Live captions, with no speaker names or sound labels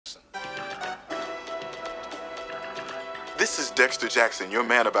This is Dexter Jackson, your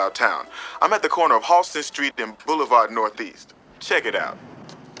man about town. I'm at the corner of Halston Street and Boulevard Northeast. Check it out.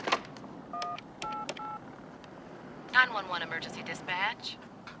 911 emergency dispatch.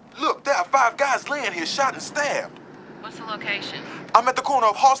 Look, there are 5 guys laying here shot and stabbed. What's the location? I'm at the corner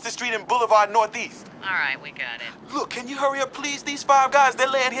of Halston Street and Boulevard Northeast. All right, we got it. Look, can you hurry up, please? These 5 guys, they're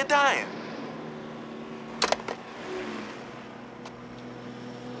laying here dying.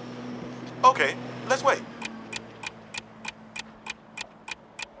 Okay, let's wait.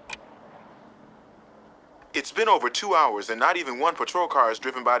 It's been over 2 hours and not even one patrol car has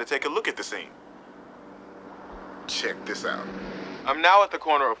driven by to take a look at the scene. Check this out. I'm now at the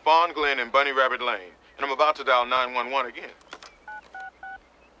corner of Fawn Glen and Bunny Rabbit Lane, and I'm about to dial 911 again.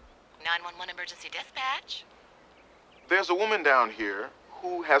 911 emergency dispatch. There's a woman down here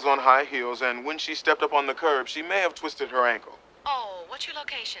who has on high heels, and when she stepped up on the curb, she may have twisted her ankle. Oh, what's your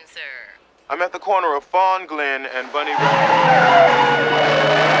location, sir? I'm at the corner of Fawn Glen and Bunny Rabbit.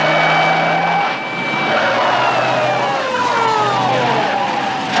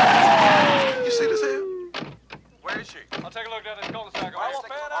 You see this here? Where is she? I'll take a look down this cul-de-sac. All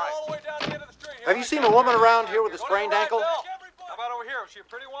the way down the end of the street. Have you seen a woman around here with a sprained ankle? How about over here? Is she a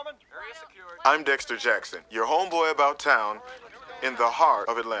pretty woman? Area secured. I'm Dexter Jackson, your homeboy about town in the heart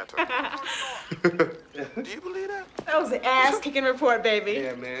of Atlanta. Do you believe that? That was an ass-kicking report, baby.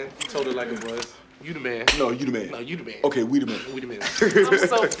 Yeah, man. You told it like it was. You the man. No, you the man. No, you the man. Okay, we the man. We the man. I'm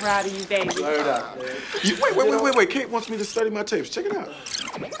so proud of you, baby. Word up, man. Wait. Kate wants me to study my tapes. Check it out.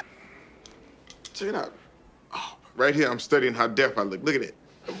 Check it out. Oh, right here, I'm studying how deaf I look. Look at it.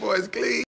 The boy's clean.